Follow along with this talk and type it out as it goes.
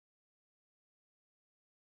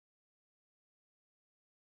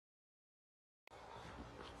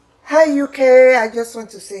Hi UK, I just want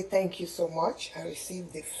to say thank you so much. I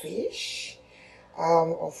received the fish.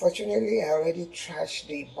 Unfortunately, I already trashed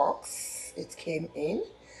the box. It came in,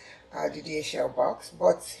 the DHL box.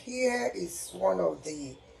 But here is one of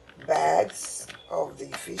the bags of the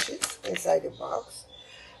fishes inside the box,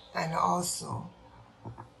 and also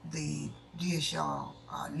the DHL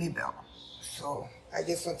label. So I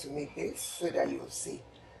just want to make this so that you'll see.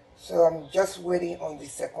 So I'm just waiting on the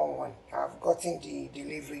second one. I've gotten the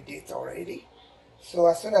delivery date already. So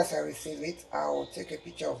as soon as I receive it, I'll take a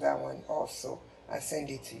picture of that one also and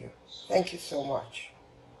send it to you. Thank you so much.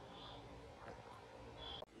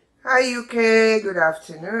 Hi UK, good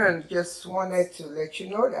afternoon. Just wanted to let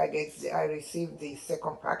you know that I received the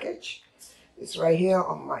second package. It's right here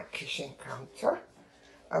on my kitchen counter.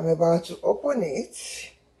 I'm about to open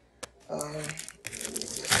it. Let me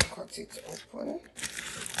just cut it open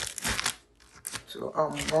to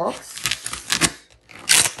unbox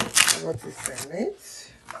what is in it.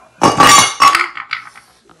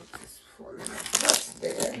 What is falling apart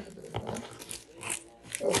there? I don't know.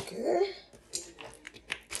 Okay.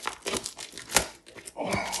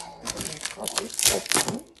 Let me cut it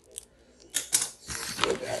open so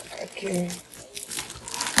that I can.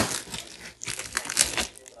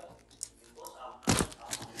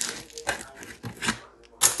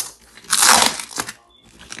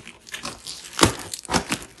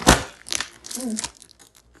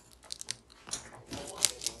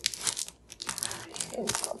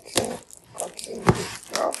 Cutting this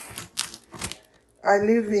stuff. I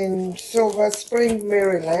live in Silver Spring,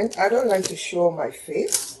 Maryland. I don't like to show my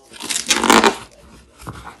face.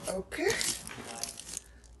 Okay.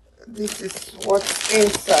 This is what's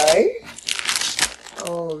inside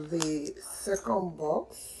of the second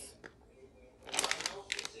box.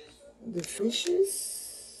 The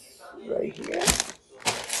fishes right here.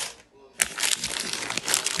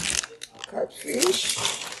 Catfish.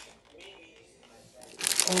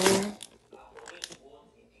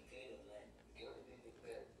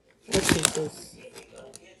 What is this?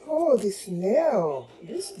 Oh, the snail.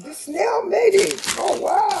 This snail made it. Oh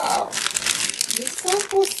wow. The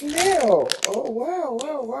sample snail. Oh wow,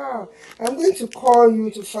 wow, wow. I'm going to call you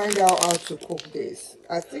to find out how to cook this.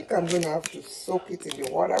 I think I'm going to have to soak it in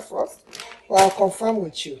the water first. But I'll confirm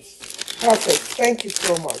with you. Perfect. Thank you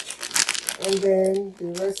so much. And then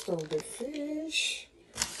the rest of the fish.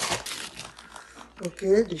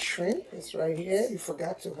 Okay, the shrimp is right here. You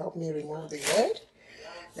forgot to help me remove the head.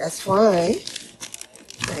 That's fine.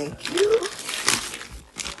 Thank you.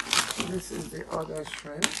 This is the other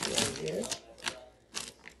shrimp right here.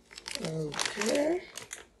 Okay.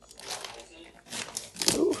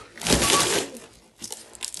 Ooh.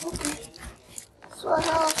 Okay. So I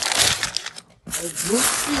have a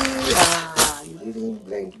juicy. You didn't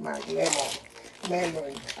blend my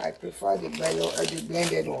melon. I prefer the the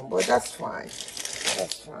blended one, but that's fine.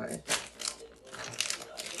 That's fine.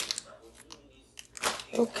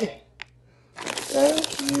 Okay.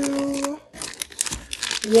 Thank you.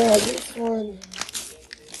 Yeah, this one.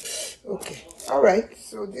 Okay. All right.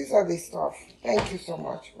 So these are the stuff. Thank you so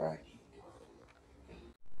much. Bye.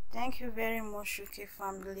 Thank you very much, UK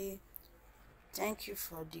family. Thank you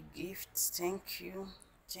for the gifts. Thank you.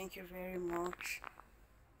 Thank you very much.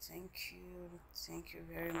 Thank you. Thank you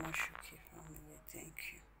very much, UK family. Thank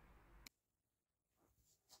you.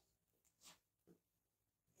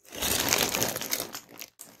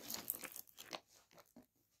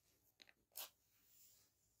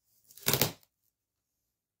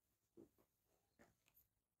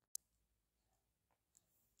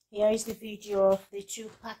 Here is the video of the two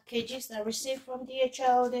packages that I received from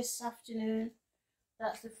DHL this afternoon.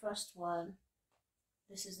 That's the first one.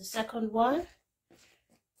 This is the second one.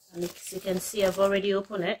 And as you can see, I've already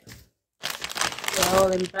opened it. They're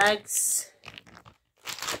all in bags.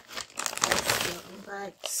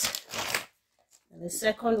 And the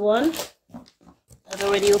second one, I've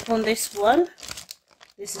already opened this one.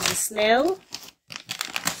 This is the snail.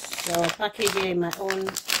 So I'll package it in my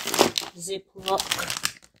own Ziploc.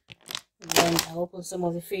 And then I'll open some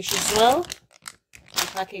of the fish as well. I'll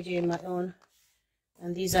package it in my own.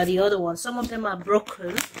 And these are the other ones. Some of them are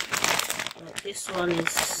broken. Like this one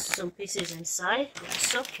is some pieces inside.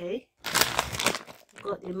 That's okay. I've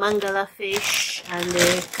got the mangala fish and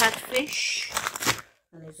the catfish.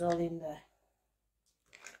 And it's all in there.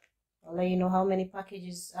 I'll let you know how many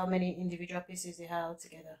packages, how many individual pieces they have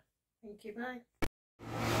together. Thank you, bye.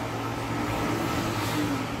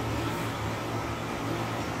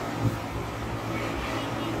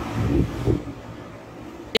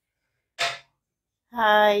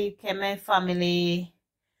 Hi, Ukeme family.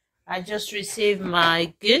 I just received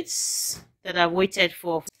my goods that I waited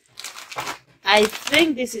for. I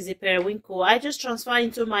think this is a periwinkle. I just transfer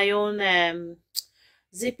into my own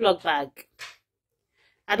Ziploc bag.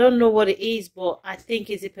 I don't know what it is, but I think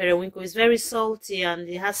it's a periwinkle. It's very salty and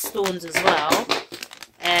it has stones as well.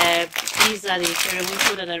 These are the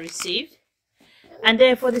periwinkle that I received. And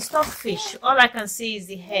then for the stockfish, all I can see is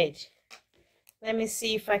the head. Let me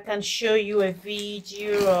see if I can show you a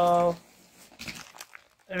video or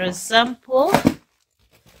an example.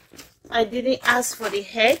 I didn't ask for the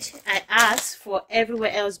head. I asked for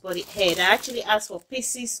everywhere else but the head. I actually asked for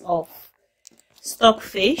pieces of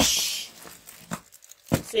stockfish.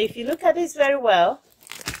 So if you look at this very well,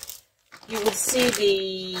 you will see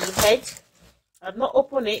the head. I've not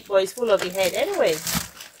opened it, but it's full of the head anyway.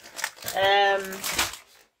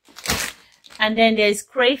 And then there's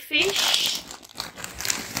crayfish.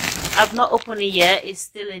 I've not opened it yet. It's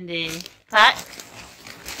still in the pack.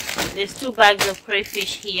 There's 2 bags of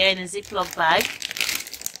crayfish here in a Ziploc bag.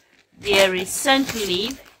 There is scent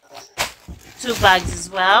leaf, 2 bags as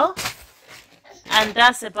well. And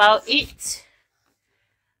that's about it.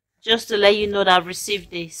 Just to let you know that I've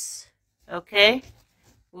received this. Okay?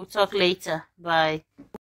 We'll talk later. Bye.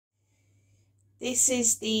 This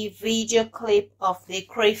is the video clip of the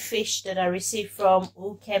crayfish that I received from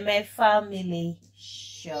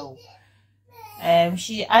Ukfamilyshow.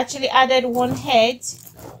 She actually added 1 head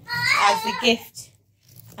as the gift.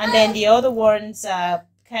 And then the other ones are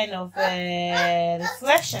kind of the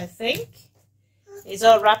flesh, I think. It's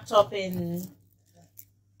all wrapped up in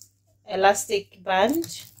elastic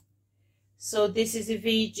band. So this is a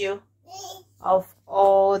video of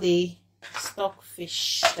all the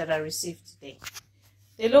stockfish that I received today.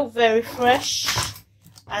 They look very fresh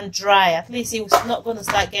and dry. At least it's not going to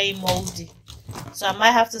start getting moldy. So I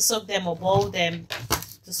might have to soak them or boil them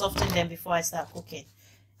to soften them before I start cooking.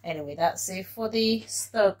 Anyway, that's it for the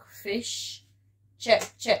stockfish.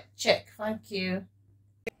 Check, check, check. Thank you.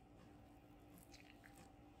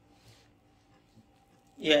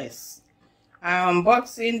 Yes. I'm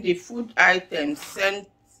unboxing the food items sent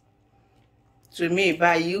to me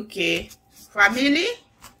by UK family.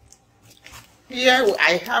 Here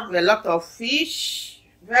I have a lot of fish,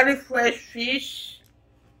 very fresh fish,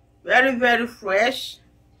 very fresh.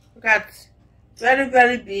 Look at,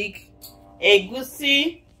 very big.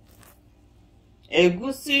 Egusi,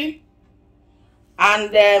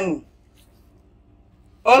 and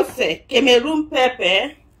also Cameroon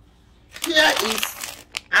pepper. Here is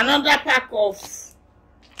another pack of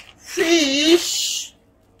fish,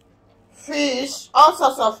 all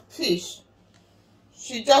sorts of fish.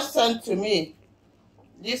 She just sent to me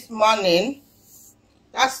this morning.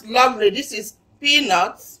 That's lovely. This is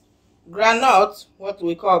peanuts, granite, what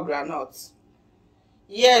we call granite.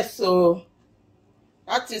 Yes, so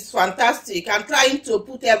that is fantastic. I'm trying to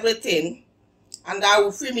put everything, and I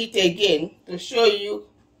will film it again to show you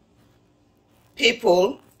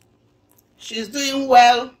people. She's doing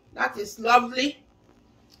well. That is lovely.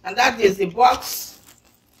 And that is the box.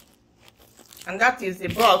 And that is the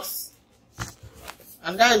box.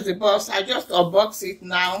 And that is the box. I just unbox it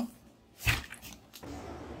now.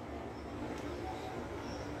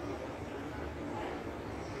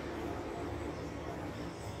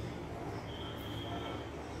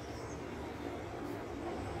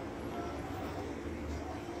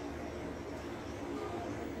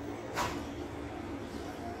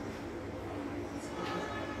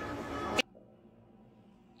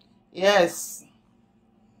 Yes,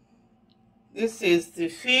 this is the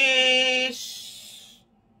fish.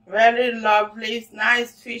 Very lovely,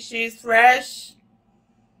 nice fishes, fresh.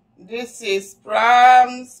 This is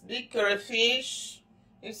prawns, big crayfish.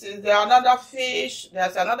 This is another fish.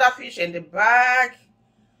 There's another fish in the bag.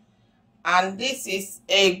 And this is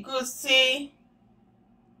egusi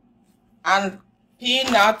and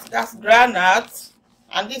peanut, that's granite.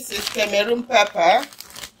 And this is Cameroon pepper.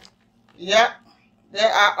 Yeah. They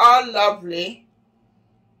are all lovely.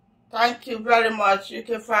 Thank you very much,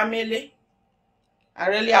 UK family. I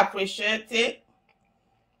really appreciate it.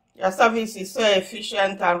 Your service is so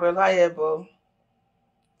efficient and reliable.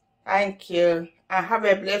 Thank you. And have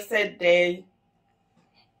a blessed day.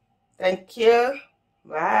 Thank you.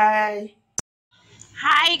 Bye.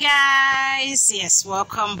 Hi guys. Yes,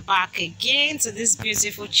 welcome back again to this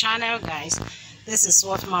beautiful channel, guys. This is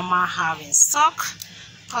what Mama have in stock.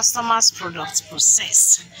 Customers product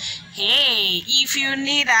process. Hey, if you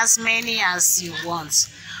need as many as you want,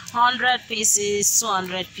 100 pieces,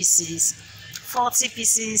 200 pieces, 40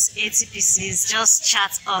 pieces, 80 pieces, just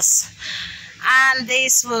chat us and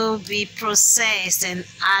this will be processed and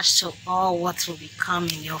added to all what will become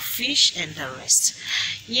in your fish and the rest.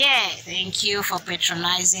 Yeah, thank you for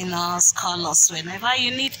patronizing us. Call us whenever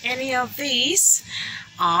you need any of these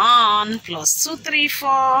on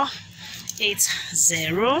 +234 80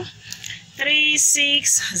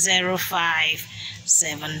 3605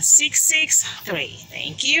 7663.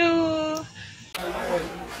 Thank you.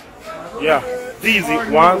 Yeah, this is it.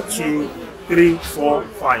 1, 2, 3, 4,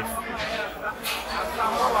 5.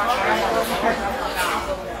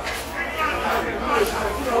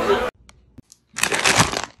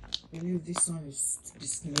 I believe this one is the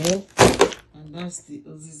snail, and that's the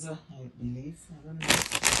Oziza, I believe. I don't know.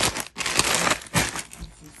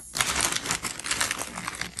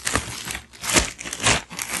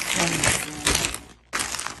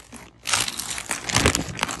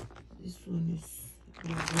 This one is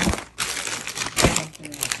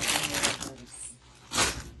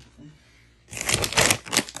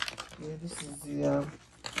yeah, this is the oh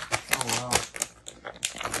wow,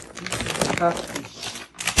 this is the catfish.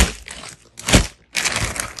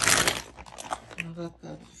 Another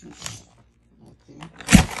catfish, I think.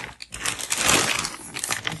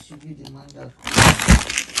 This should be the manga.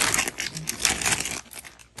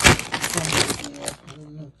 I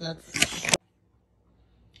don't know, catfish.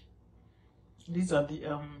 These are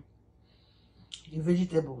the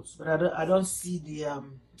vegetables, but I don't see the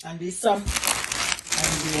and the some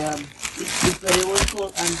and the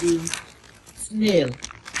periwinkle and the snail,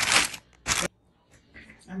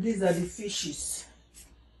 and these are the fishes.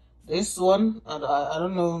 This one, I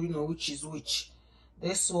don't know, you know, which is which.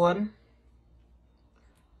 This one,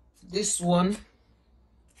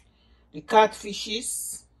 the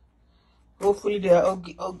catfishes. Hopefully they are all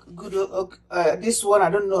good. This one, I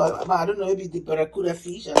don't know, maybe the barracuda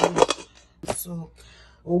fish, I don't know. So,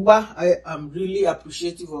 Oba, I am really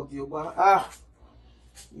appreciative of the Oba.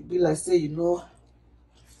 It be like say, you know,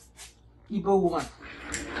 Igbo woman.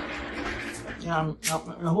 Yeah, I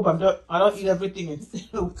hope I don't eat everything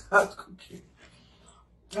without cooking.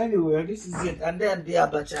 Anyway, this is it. And then the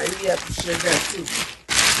abacha, I really appreciate that too.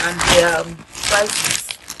 And the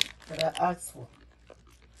spices that I asked for.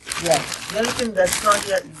 Yeah, the only thing that's not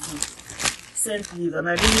here is the scent leaf, and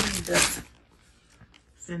I really need that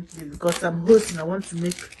scent leaf because I'm hosting. I want to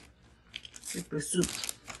make pepper soup.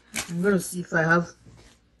 I'm gonna see if I have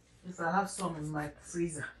some in my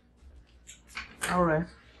freezer. All right,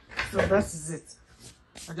 so that is it.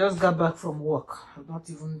 I just got back from work. I've not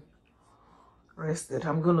even rested.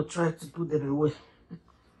 I'm gonna try to put them away.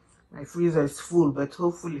 My freezer is full, but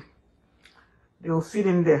hopefully they will fit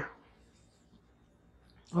in there.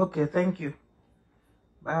 Okay, thank you.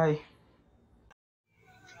 Bye.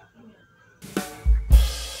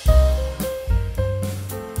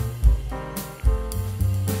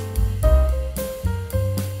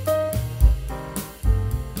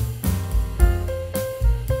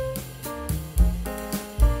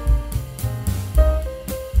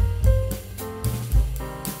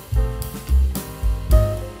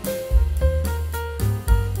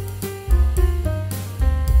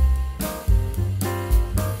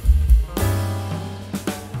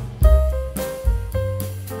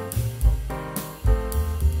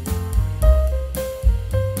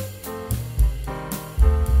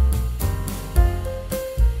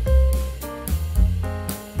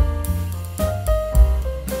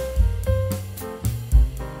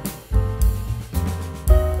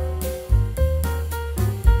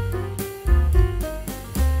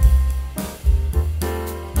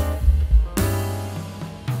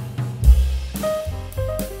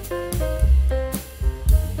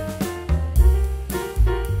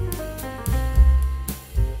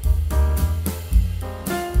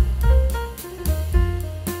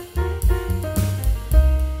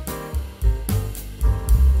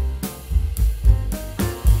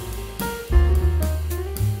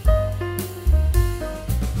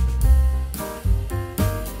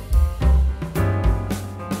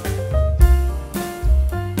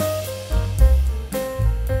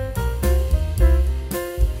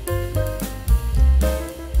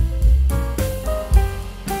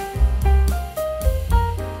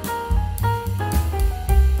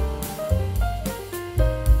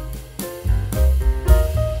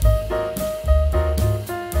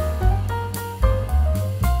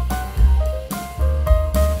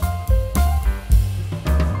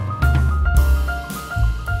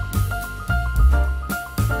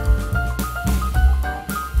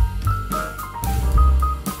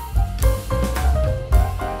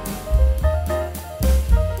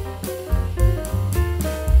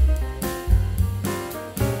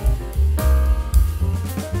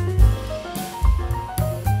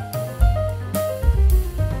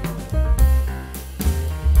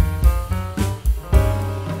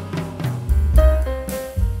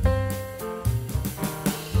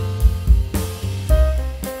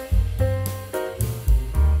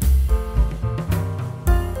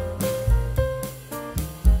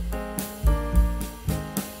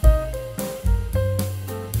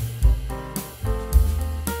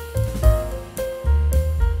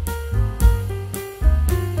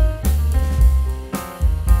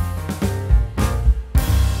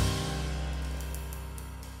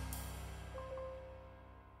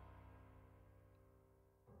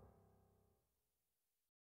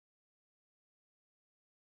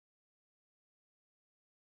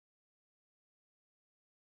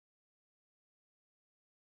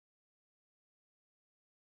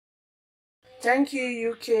 Thank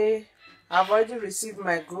you, UK. I've already received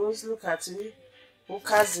my goods. Look at it.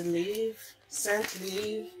 Ukazi leaf, scent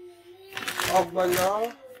leaf,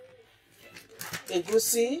 ogbono,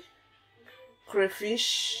 egusi,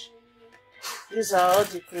 crayfish. These are all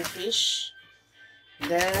the crayfish.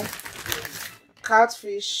 Then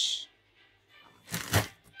catfish,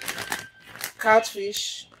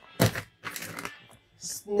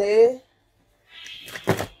 snail.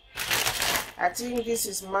 I think this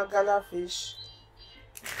is magala fish.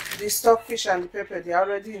 The stockfish and the pepper, they are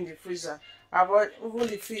already in the freezer. I've already, even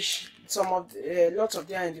the fish, lots of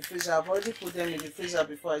them are in the freezer. I've already put them in the freezer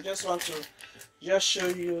before. I just want to just show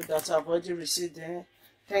you that I've already received them.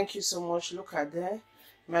 Thank you so much. Look at them.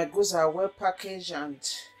 My goods are well packaged and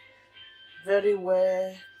very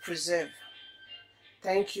well preserved.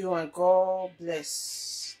 Thank you and God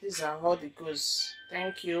bless. These are all the goods.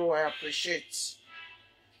 Thank you. I appreciate.